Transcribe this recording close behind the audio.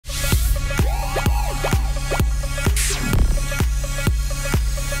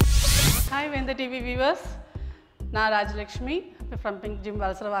vendhartv viewers. நான் Rajalakshmi from Pink Gym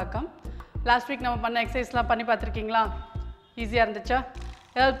Valasaravakkam. Last week நம்ம பண்ண எக்ஸசைஸ்லாம் பண்ணி பார்த்திருக்கீங்களா? ஈஸியா இருந்துச்சா?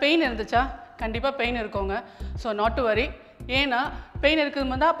 ஏதாவது பெயின் இருந்துச்சா? கண்டிப்பா பெயின் இருக்குங்க. So not to worry. ஏனா பெயின்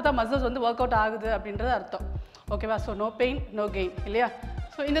இருக்கும்போது அப்பதான் மசில்ஸ் வந்து வொர்க் அவுட் ஆகுது அப்படின்றது அர்த்தம். ஓகேவா? So no pain no gain இல்லையா?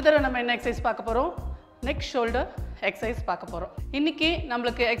 So இந்த தடவை நம்ம என்ன எக்ஸசைஸ் பார்க்க போறோம்? neck shoulder எக்ஸசைஸ் பார்க்க போறோம். இன்னைக்கு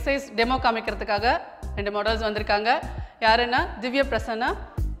நமக்கு எக்ஸசைஸ் டெமோ காமிக்கிறதுக்காக ரெண்டு மாடல்ஸ் வந்திருக்காங்க. யாருன்னா திவ்ய Prasanna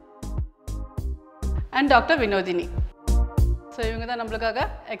and Dr. Vinodini. So இவங்க தான் நமக்காக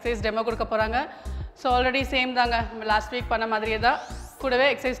எக்ஸசைஸ் டெமோ கொடுக்க போறாங்க. So already சேம் தாங்க. லாஸ்ட் வீக் பண்ண மாதிரியே தான். கூடவே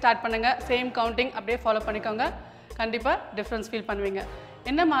எக்ஸசைஸ் ஸ்டார்ட் பண்ணுங்க. சேம் கவுண்டிங் அப்படியே ஃபாலோ பண்ணிக்கோங்க. கண்டிப்பா டிஃபரன்ஸ் ஃபீல் பண்ணுவீங்க.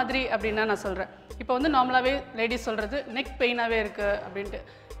 என்ன மாதிரி அப்படினா நான் சொல்றேன். இப்போ வந்து நார்மலாவே லேடிஸ் சொல்றது நெக் பெயினாவே இருக்கு அப்படினு.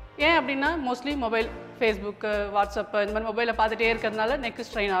 ஏன் அப்படினா மோஸ்ட்லி மொபைல் Facebook WhatsApp இந்த மாதிரி மொபைலை பார்த்துட்டே இருக்கிறதுனால நெக்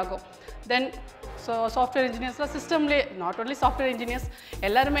ஸ்ட்ரெயின் ஆகும். தென் so software இன்ஜினியர்ஸ்லாம் சிஸ்டம்லேயே not only software engineers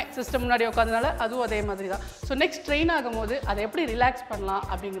எல்லாருமே சிஸ்டம் முன்னாடி உட்காந்தனால அதுவும் அதே மாதிரி தான். ஸோ நெக்ஸ்ட் ட்ரெயின் ஆகும்போது அதை எப்படி ரிலாக்ஸ் பண்ணலாம்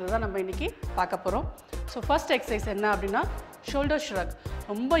அப்படிங்கிறத நம்ம இன்றைக்கி பார்க்க போகிறோம். ஸோ ஃபர்ஸ்ட் எக்ஸசைஸ் என்ன அப்படின்னா ஷோல்டர் ஷ்ரக்.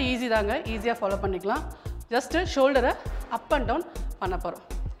 ரொம்ப ஈஸி தாங்க, ஈஸியாக ஃபாலோ பண்ணிக்கலாம். ஜஸ்ட்டு ஷோல்டரை அப் அண்ட் டவுன் பண்ண போகிறோம்.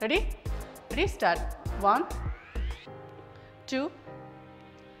 Ready ready start. 1 2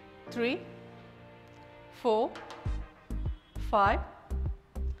 3 4 5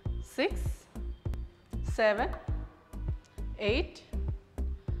 6 7 8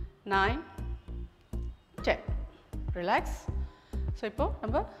 9 10. Relax. So இப்போ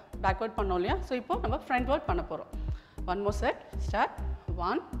நம்ம பேக்வர்ட் பண்ணோம் இல்லையா? ஸோ இப்போ நம்ம ஃப்ரண்ட்வர்ட் பண்ண போகிறோம். One more set. Start.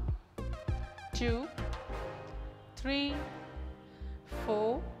 1 2 3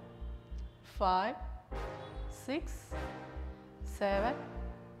 4 5 6 7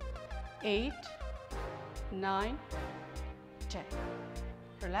 8 9 10.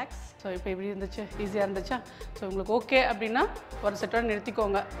 Relax. So இப்போ எப்படி இருந்துச்சு? ஈஸியாக இருந்துச்சா? ஸோ உங்களுக்கு ஓகே அப்படின்னா ஒரு செட்டோட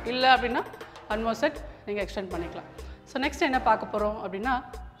நிறுத்திக்கோங்க. இல்லை அப்படின்னா ஒன் மோர் செட் நீங்கள் எக்ஸ்டெண்ட் பண்ணிக்கலாம். ஸோ நெக்ஸ்ட் என்ன பார்க்க போகிறோம் அப்படின்னா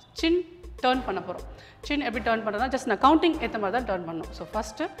சின் டர்ன் பண்ண போகிறோம். சின் எப்படி டர்ன் பண்ணுறதுனா ஜஸ்ட் நான் கவுண்டிங் ஏற்ற மாதிரி தான் டர்ன் பண்ணணும். ஸோ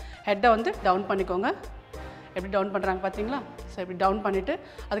ஃபஸ்ட்டு ஹெட்டை வந்து டவுன் பண்ணிக்கோங்க. எப்படி டவுன் பண்ணுறாங்க பார்த்தீங்களா? ஸோ இப்படி டவுன் பண்ணிவிட்டு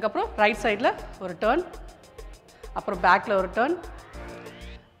அதுக்கப்புறம் ரைட் சைடில் ஒரு டர்ன், அப்புறம் பேக்கில் ஒரு டர்ன்,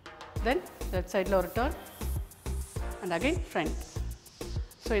 தென் லெஃப்ட் சைடில் ஒரு turn and again front.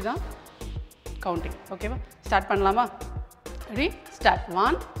 So இதுதான் கவுண்டிங். ஓகேவா? ஸ்டார்ட் பண்ணலாமா? Ready start.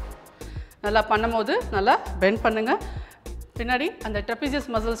 1. நல்லா பண்ணும் போது நல்லா பெண்ட் பண்ணுங்கள். பின்னாடி அந்த ட்ரெபிசியஸ்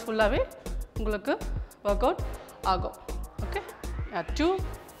மசில்ஸ் ஃபுல்லாகவே உங்களுக்கு ஒர்க் அவுட் ஆகும். ஓகே. 2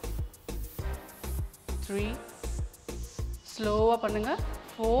 3 ஸ்லோவாக பண்ணுங்கள்.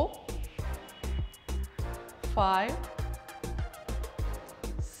 4 5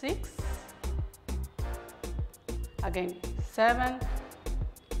 6 again 7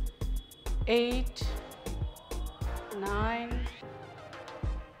 8 9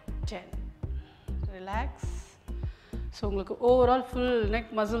 10. ரிலாக்ஸ். ஸோ உங்களுக்கு ஓவரால் ஃபுல் நெக்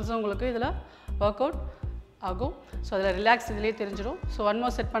மசில்ஸும் உங்களுக்கு இதில் ஒர்க் அவுட் ஆகும். ஸோ அதில் ரிலாக்ஸ் இதிலே தெரிஞ்சிடும். ஸோ ஒன்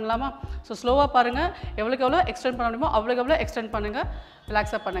மோர் செட் பண்ணலாமா? ஸோ ஸ்லோவாக பாருங்கள். எவ்வளோக்கு எவ்வளோ எக்ஸ்டெண்ட் பண்ண முடியுமோ அவ்வளோக்கு எவ்வளோ எக்ஸ்டெண்ட் பண்ணுங்கள்.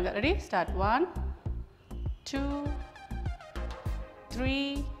 ரிலாக்ஸாக பண்ணுங்கள். Ready start. 1 2 3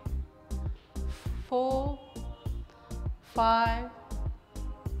 4 5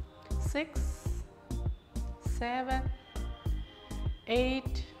 6 7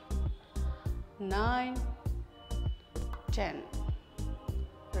 8 9 10.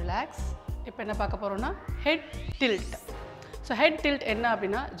 ரிலாக்ஸ். இப்போ என்ன பார்க்க போகிறோம்னா head tilt. So head tilt என்ன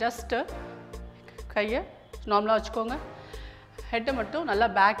அப்படின்னா ஜஸ்ட்டு கையை நார்மலாக வச்சுக்கோங்க. ஹெட்டை மட்டும் நல்லா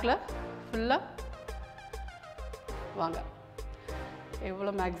பேக்கில் ஃபுல்லாக வாங்க.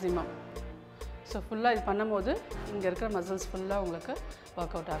 எவ்வளோ மேக்ஸிமம். ஸோ ஃபுல்லாக இது பண்ணும்போது இங்கே இருக்கிற மசில்ஸ் ஃபுல்லாக உங்களுக்கு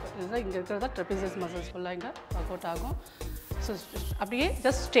ஒர்க் அவுட் ஆகும். இதுதான் இங்கே இருக்கிறதா ட்ரெபிசியஸ் மசில்ஸ் ஃபுல்லாக இங்கே ஒர்க் அவுட் ஆகும். ஸோ அப்படியே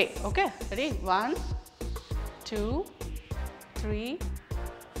just stay. Okay ready 1 2 3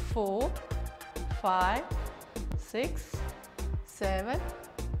 4 5 6 7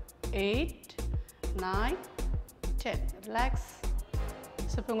 8 9 10. Relax.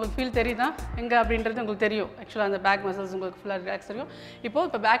 So இப்போ உங்களுக்கு ஃபீல் தெரியுதா எங்கே அப்படின்றது உங்களுக்கு தெரியும். ஆக்சுவலாக அந்த பேக் மசில்ஸ் உங்களுக்கு ஃபுல்லாக ரிலாக்ஸ் தெரியும். இப்போது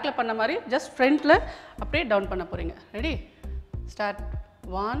இப்போ பேக்கில் பண்ண மாதிரி ஜஸ்ட் ஃப்ரண்ட்டில் அப்படியே டவுன் பண்ண போகிறீங்க. Ready start.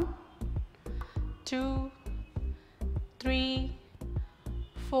 1 2 3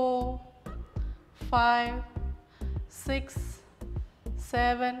 4 5 6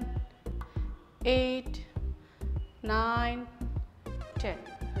 7 8 9 10.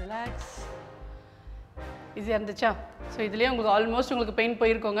 ரிலாக்ஸ். ஈஸியாக இருந்துச்சா? ஸோ இதுலேயே உங்களுக்கு ஆல்மோஸ்ட் உங்களுக்கு பெயின்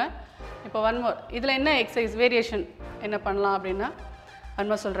போயிருக்கோங்க. இப்போ ஒன் மோர். இதில் என்ன எக்ஸசைஸ் வேரியேஷன் என்ன பண்ணலாம் அப்படின்னா ஒன்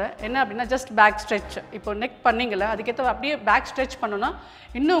மோர் சொல்கிறேன். என்ன அப்படின்னா ஜஸ்ட் பேக் ஸ்ட்ரெச். இப்போ நெக் பண்ணிங்கல்ல அதுக்கேற்ற அப்படியே பேக் ஸ்ட்ரெச் பண்ணோன்னா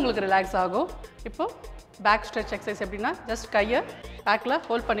இன்னும் உங்களுக்கு ரிலாக்ஸ் ஆகும். இப்போது பேக் ஸ்ட்ரெச் எக்ஸசைஸ் எப்படின்னா ஜஸ்ட் கையை பேக்கில்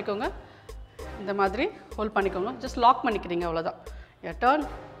ஹோல்ட் பண்ணிக்கோங்க. இந்த மாதிரி ஹோல்ட் பண்ணிக்கோங்க. ஜஸ்ட் லாக் பண்ணிக்கிறீங்க அவ்வளோதான். டர்ன்.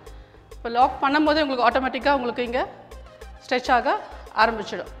 இப்போ லாக் பண்ணும்போது உங்களுக்கு ஆட்டோமேட்டிக்காக உங்களுக்கு இங்கே ஸ்ட்ரெச் ஆக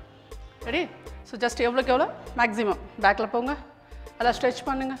ஆரம்பிச்சிடும். ரெடி? ஸோ ஜஸ்ட் எவ்வளோக்கு எவ்வளோ மேக்ஸிமம் பேக்கில் போங்க, அதெல்லாம் ஸ்ட்ரெச்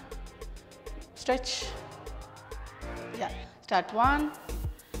பண்ணுங்கள். ஸ்ட்ரெச். ஸ்டார்ட் 1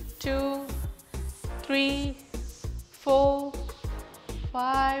 2 3 4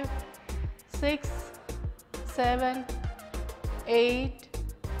 5 6 7 8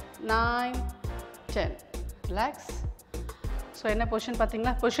 9 10. ரிலாக்ஸ். ஸோ என்ன பொசிஷன்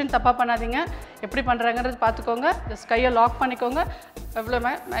பார்த்தீங்களா? பொசிஷன் தப்பாக பண்ணாதீங்க. எப்படி பண்ணுறாங்கன்றது பார்த்துக்கோங்க. ஜஸ்ட் கையை லாக் பண்ணிக்கோங்க. எவ்வளோ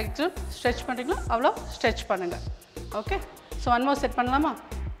மேக்ஸிமம் ஸ்ட்ரெச் பண்ணுறீங்களோ அவ்வளோ ஸ்ட்ரெச் பண்ணுங்கள். Okay. So one more set பண்ணலாமா?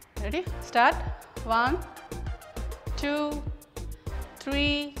 ரெடி? ஸ்டார்ட். 1 2 3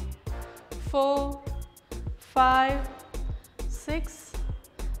 4 5 6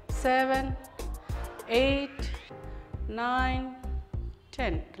 7 8 9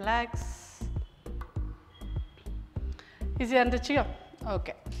 10. ரிலாக்ஸ். ஈஸியாக இருந்துச்சுயா?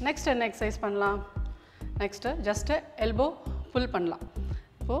 ஓகே. நெக்ஸ்ட் என்ன எக்ஸசைஸ் பண்ணலாம்? நெக்ஸ்ட்டு ஜஸ்ட்டு எல்போ புல் பண்ணலாம்.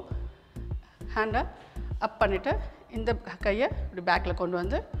 இப்போது ஹேண்டை அப் பண்ணிவிட்டு இந்த கையை இப்படி பேக்கில் கொண்டு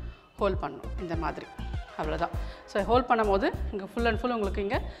வந்து ஹோல்ட் பண்ணணும் இந்த மாதிரி. அவ்வளோதான். ஸோ ஹோல்ட் பண்ணும் போது இங்கே ஃபுல் அண்ட் ஃபுல் உங்களுக்கு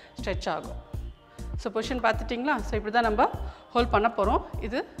இங்கே ஸ்ட்ரெச் ஆகும். So position பார்த்துட்டிங்களா? ஸோ இப்படி தான் நம்ம ஹோல்ட் பண்ண போகிறோம்.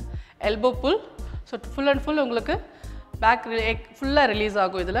 இது elbow pull. So full and full உங்களுக்கு பேக் ஃபுல்லாக ரிலீஸ்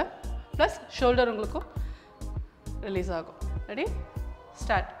ஆகும் இதில். ப்ளஸ் ஷோல்டர் உங்களுக்கும் ரிலீஸ் ஆகும். Ready?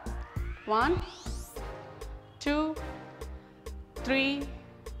 Start. 1 2 3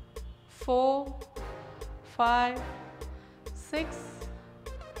 4 5 6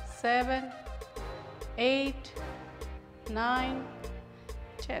 7 8 9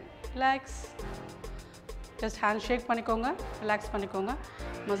 10. Relax. Just hand shake பண்ணிக்கோங்க, ரிலாக்ஸ் பண்ணிக்கோங்க.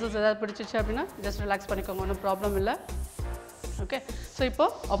 மசில்ஸ் ஏதாவது பிடிச்சிச்சு அப்படின்னா ஜஸ்ட் ரிலாக்ஸ் பண்ணிக்கோங்க, ஒன்றும் ப்ராப்ளம் இல்லை. ஓகே. ஸோ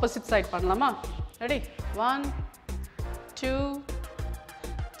இப்போது ஆப்போசிட் சைட் பண்ணலாமா? ரெடி? 1 2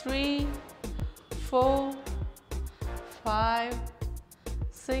 3 4 5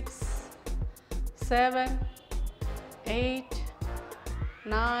 6 7 8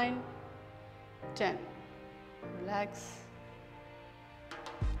 9 10. ரிலாக்ஸ்.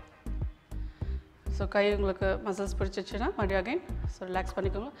 ஸோ கை உங்களுக்கு மசில்ஸ் பிடிச்சிச்சுன்னா மறுபடியும் அகைன் ஸோ ரிலாக்ஸ்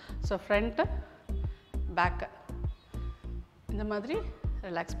பண்ணிக்கோங்க. ஸோ ஃப்ரண்ட்டு பேக்கு இந்த மாதிரி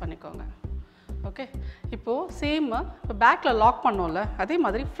ரிலாக்ஸ் பண்ணிக்கோங்க. ஓகே. இப்போது சேம் இப்போ பேக்கில் லாக் பண்ணோம்ல அதே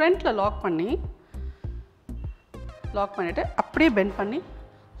மாதிரி ஃப்ரண்ட்டில் லாக் பண்ணிவிட்டு அப்படியே பெண்ட் பண்ணி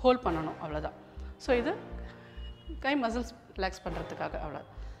ஹோல்ட் பண்ணணும். அவ்வளோதான். ஸோ இது கை மசில்ஸ் ரிலாக்ஸ் பண்ணுறதுக்காக. அவ்வளோ.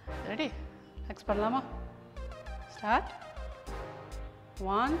 ரெடி? ரிலாக்ஸ் பண்ணலாமா? ஸ்டார்ட்.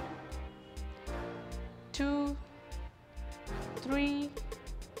 1 2 3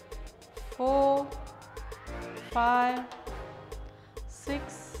 4 5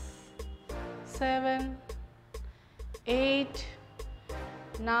 6 7 8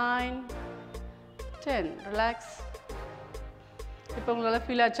 9 10. ரிலாக்ஸ். இப்போ உங்களால்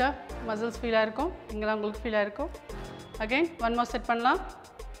ஃபீல் ஆச்சா? மசில்ஸ் ஃபீல் ஆகிருக்கும், இங்கெல்லாம் உங்களுக்கு ஃபீல் ஆகிருக்கும். அகெயின் ஒன் மோர் செட் பண்ணலாம்.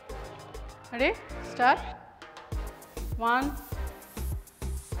 ரெடி? ஸ்டார்ட். 1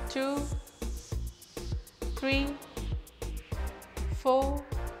 2 3 4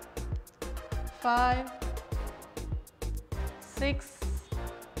 5 6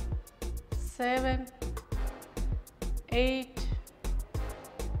 7 8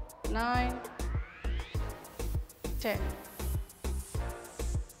 9 10.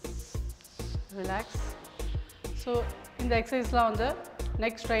 ரிலாக்ஸ். ஸோ இந்த எக்ஸசைஸ்லாம் வந்து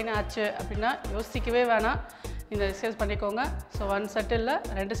நெக்ஸ்ட் ட்ரெயின் ஆச்சு அப்படின்னா யோசிக்கவே வேணாம், இந்த எக்ஸசைஸ் பண்ணிக்கோங்க. ஸோ 1 செட் இல்லை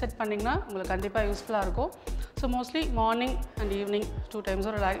 2 செட் பண்ணிங்கன்னா உங்களுக்கு கண்டிப்பாக யூஸ்ஃபுல்லாக இருக்கும். So mostly morning and evening 2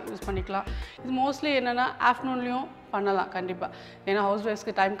 டைம்ஸும் use பண்ணிக்கலாம். இது மோஸ்ட்லி என்னென்னா ஆஃப்டர்நூன்லேயும் பண்ணலாம் கண்டிப்பாக. ஏன்னா ஹவுஸ்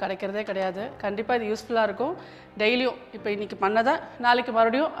ஒய்ஃப்ஸ்க்கு டைம் கிடைக்கிறதே கிடையாது. கண்டிப்பாக இது யூஸ்ஃபுல்லாக இருக்கும். டெய்லியும் இப்போ இன்றைக்கி பண்ணதை நாளைக்கு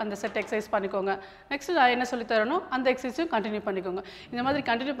மறுபடியும் அந்த செட் எக்ஸசைஸ் பண்ணிக்கோங்க. நெக்ஸ்ட்டு நான் என்ன சொல்லி தரனோ அந்த எக்ஸசைஸையும் கண்டினியூ பண்ணிக்கோங்க. இந்த மாதிரி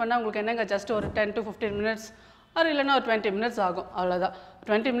கண்டினியூ பண்ணால் உங்களுக்கு என்னங்க ஜஸ்ட் ஒரு 10 to 15 minutes அது இல்லைன்னா ஒரு 20 minutes ஆகும். அவ்வளோதான்.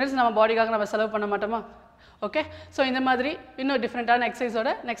 20 minutes நம்ம பாடிக்காக நம்ம செலவு பண்ண மாட்டோமா? ஓகே. ஸோ இந்த மாதிரி இன்னும் டிஃப்ரெண்ட்டான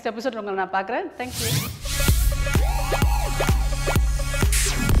எக்ஸசைஸோட நெக்ஸ்ட் எபிசோட் உங்களை நான் பார்க்குறேன். தேங்க்யூ.